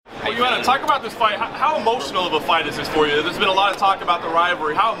Joanna, talk about this fight. How emotional of a fight is this for you? There's been a lot of talk about the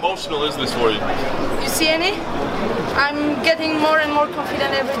rivalry. How emotional is this for you? You see any? I'm getting more and more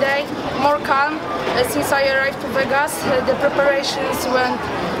confident every day, more calm. Since I arrived to Vegas, the preparations went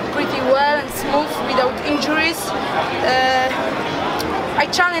pretty well and smooth without injuries. I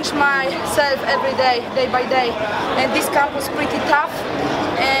challenge myself every day, day by day, and this camp was pretty tough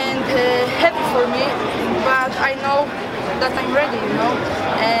and heavy for me, but I know that I'm ready, you know,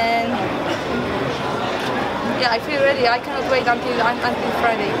 and yeah, I feel ready. I cannot wait until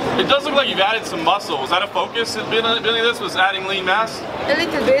Friday. It does look like you've added some muscle. Was that a focus at beginning of this, was adding lean mass? A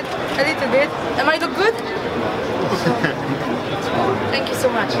little bit, a little bit. Am I look good? Thank you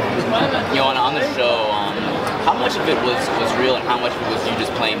so much. Joanna, on the show, how much of it was real and how much of it was you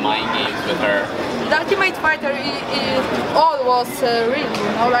just playing mind games with her? The Ultimate Fighter, all was real,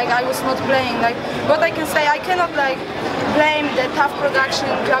 you know, like I was not playing. Like, what I can say, I cannot like blame the TUF production,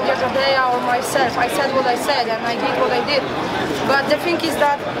 Claudia Jedrzejczyk or myself. I said what I said and I did what I did. But the thing is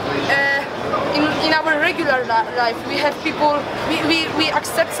that in our regular life, we have people, we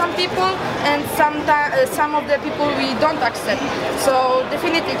accept some people and some of the people we don't accept. So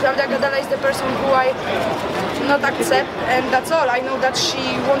definitely Claudia Jedrzejczyk is the person who I not accept, and that's all. I know that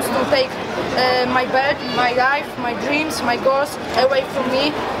she wants to take my belt, my life, my dreams, my goals away from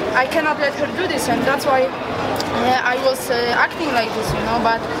me. I cannot let her do this, and that's why I was acting like this, you know.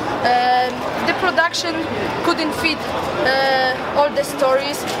 But the production couldn't fit all the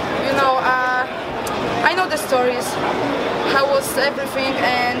stories, you know. I know the stories, how was everything,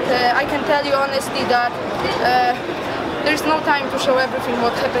 and I can tell you honestly that there's no time to show everything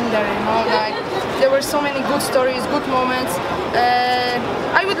what happened there, you know. Like, there were so many good stories, good moments.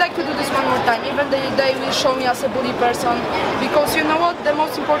 I would like to do this one more time, even they will show me as a bully person, because you know what, the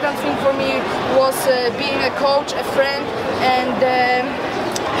most important thing for me was being a coach, a friend, and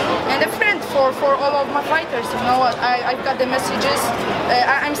a friend for all of my fighters, you know. I've got the messages,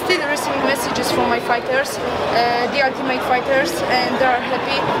 I'm still receiving messages from my fighters, the Ultimate Fighters, and they are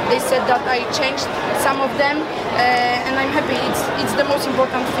happy. They said that I changed some of them, and I'm happy. It's the most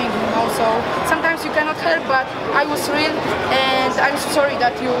important thing, you know. So sometimes you cannot help, but I was real, and I'm sorry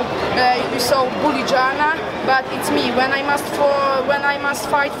that you saw bully Joanna, but it's me. When I must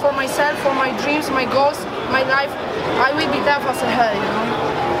fight for myself, for my dreams, my goals, my life, I will be tough as hell, you know.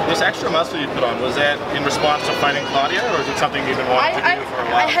 This extra muscle you put on, was that in response to fighting Claudia, or is it something you've been wanting to do for a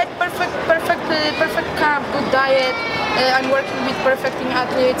while? I had perfect camp, good diet. I'm working with perfecting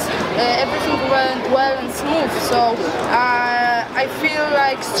athletes. Everything went well and smooth. So I feel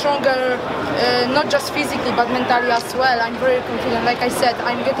like stronger, not just physically but mentally as well. I'm very confident. Like I said,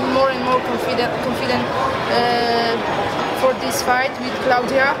 I'm getting more and more confident for this fight with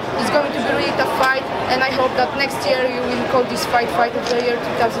Claudia. It's going to be a really tough fight, and I hope that next year you will call this fight of the year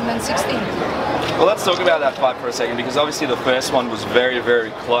 2016. Well, let's talk about that fight for a second, because obviously the first one was very, very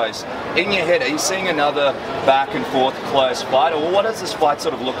close. In your head, are you seeing another back and forth close fight, or what does this fight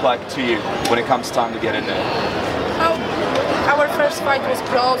sort of look like to you when it comes time to get in there? Our first fight was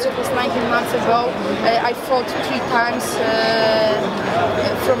close. It was 19 months ago. I fought 3 times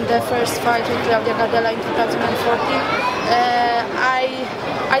from the first fight with Claudia Jedrzejczyk in 2014.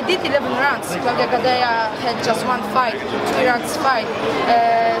 I did 11 rounds. Claudia Jedrzejczyk had just 1 fight, 3 rounds fight.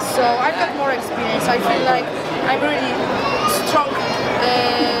 So I've got more experience. I feel like I'm really strong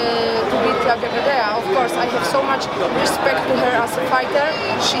to beat Claudia Jedrzejczyk. Of course, I have so much respect to her as a fighter.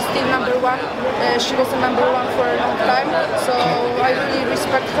 She's still #1. She was the #1 for a long time. So I really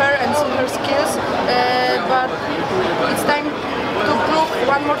respect her and see her skills. But it's time to prove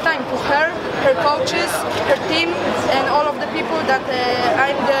one more time to her, her coaches, her team, and all of the people that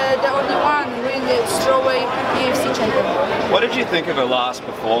I'm the only one really strawweight UFC champion. What did you think of her last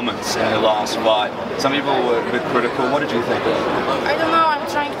performance in her last fight? Some people were a bit critical. What did you think of it? I don't know. I'm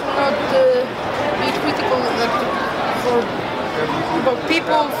trying to not be critical for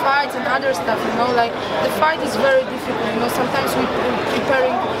people, fights, and other stuff. You know, like the fight is very difficult. You know, sometimes we're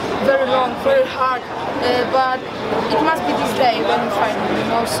preparing very long, very hard. But it must be this day when we fight, you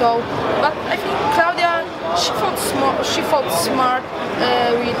know. So, but I think Claudia, she fought smart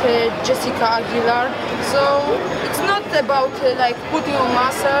with Jessica Aguilar. So it's not about like putting on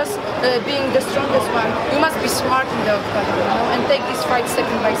muscles, being the strongest one. You must be smart in the octagon, you know, and take this fight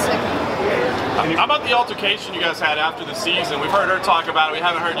second by second. How about the altercation you guys had after the season? We've heard her talk about it. We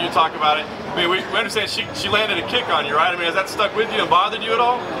haven't heard you talk about it. I mean, we understand she landed a kick on you, right? I mean, has that stuck with you and bothered you at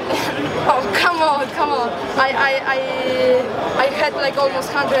all? Oh, come on. I had like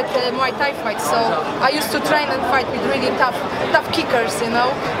almost 100 Muay Thai fights, so I used to train and fight with really tough kickers, you know.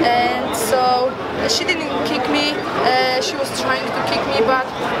 And so she didn't kick me. She was trying to kick me, but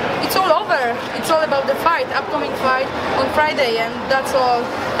over. It's all about the fight, upcoming fight on Friday, and that's all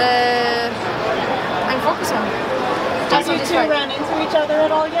I'm focused on. Have you two run into each other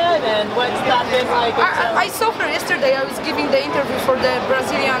at all yet? And what's that been like? I saw her yesterday. I was giving the interview for the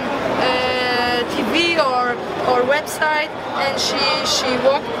Brazilian TV or website, and she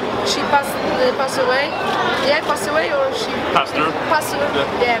passed away. Yeah, passed away, or she Passed through. Passed through.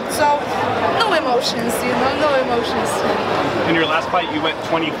 Yeah. So no emotions, no emotions. In your last fight, you went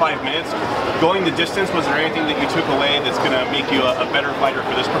 25 minutes. Going the distance, was there anything that you took away that's going to make you a better fighter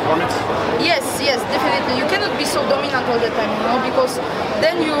for this performance? Yes, definitely. You cannot be so dominant all the time, because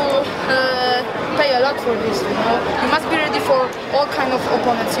then you pay a lot for this, You must be ready for all kind of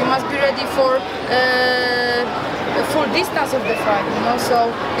opponents. You must be ready for full distance of the fight,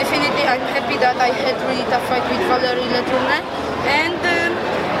 So definitely, I'm happy that I had really tough fight with Valerie Letourneau, and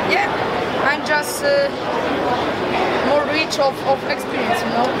I'm just more rich of experience,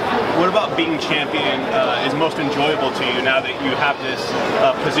 What about being champion is most enjoyable to you now that you have this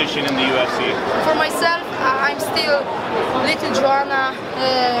position in the UFC? For myself, I'm still little Joanna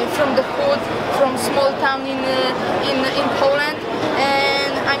from the hood, from small town in Poland,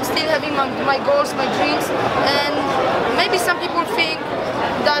 and I'm still having my goals, my dreams, and maybe some people think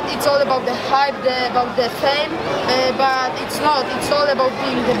that it's all about the hype, about the fame, but it's not. It's all about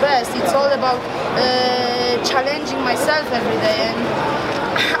being the best. It's all about challenging myself every day, and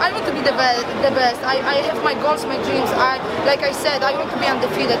I want to be the best. I have my goals, my dreams. Like I said, I want to be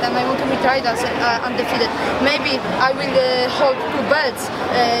undefeated, and I want to be tried as undefeated. Maybe I will hold 2 belts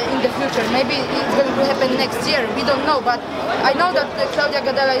in the future. Maybe it's going to happen next year. We don't know, but I know that Claudia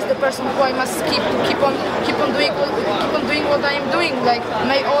Gadelha is the person who I must keep on doing what I am doing. Like,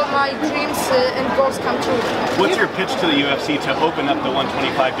 may all my dreams and goals come true. What's your pitch to the UFC to open up the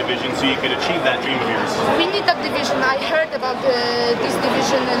 125 division so you could achieve that dream of yours? We need that division. I heard about this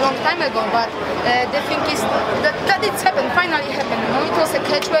division a long time ago, but the thing is that it's happened, finally happened. It was a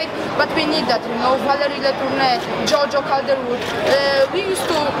catchweight, but we need that. Valerie Letourneau, Jojo Calderwood. We used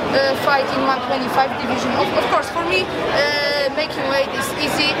to fight in 125 division. Of course, for me, making weight is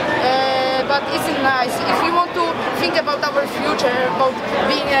easy, but isn't nice. If we want to think about our future, about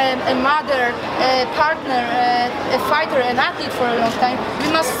being a mother, a partner, a fighter, an athlete for a long time, we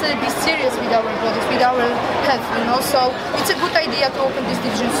must be serious with our bodies, with our health. So it's a good idea to open this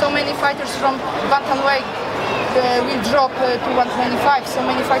division. So many fighters from bantamweight will drop to 125. So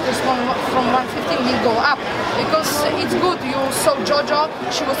many fighters from 115 will go up, because it's good. You saw Jojo,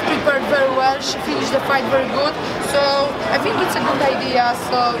 she was prepared very well, she finished the fight very good. So I think it's a good idea.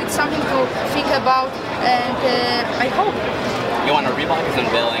 So it's something to think about, and I hope. Joanna, Reebok is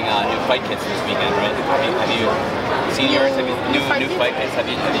unveiling new fight kits this weekend, right? Have you seen yours? Have you new fight kits? Have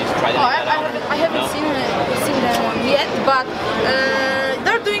you tried that out? I haven't seen them yet, but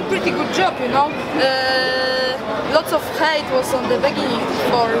they're doing pretty good job, Lots of hate was on the beginning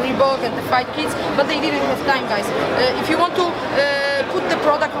for Reebok and the fight kits, but they didn't have time, guys. If you want to put the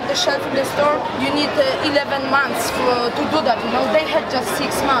product on the shelf in the store, you need 11 months to do that. They had just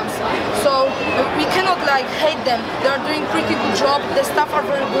 6 months, so we cannot hate them. They are doing pretty good job. The stuff are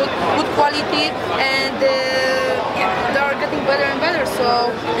very good quality, and they are getting better and better.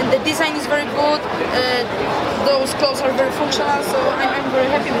 So, and the design is very good. Those clothes are very functional, so I'm very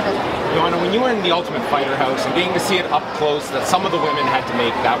happy with that. Joanna, when you were in the Ultimate Fighter house and being to see it up close, that some of the women had to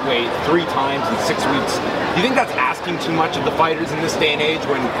make that weight 3 times in 6 weeks, do you think that's asking too much of the fighters in this day and age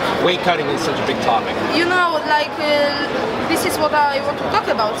when weight cutting is such a big topic? This is what I want to talk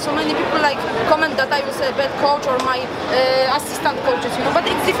about. So many people comment that I was a bad coach or my assistant coaches, but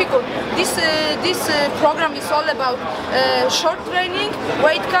it's difficult. This program is all about short training,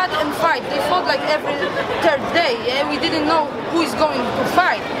 weight cut, and fight. They fought every 3rd day. Yeah? We didn't know who is going to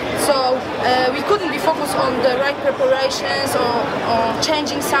fight, so we couldn't be focused on the right preparations or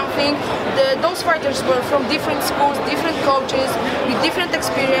changing something. Those fighters were from different schools, different coaches, with different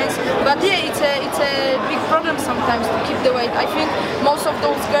experience. But yeah, it's a big problem sometimes to keep the weight. I think most of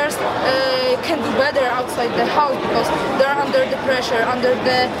those girls can do better outside the house, because they're under the pressure, under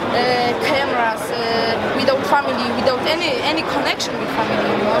the cameras, without family, without any connection with family.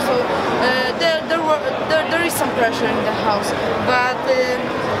 So there is some pressure in the house, but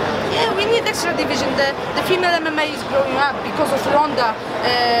yeah, we need extra division. The female MMA is growing up because of Ronda.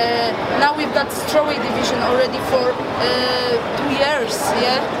 Now we've got strawweight division already for 2 years.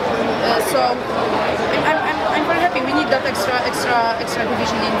 Yeah, so I'm very happy. We need that extra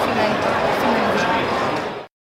division in female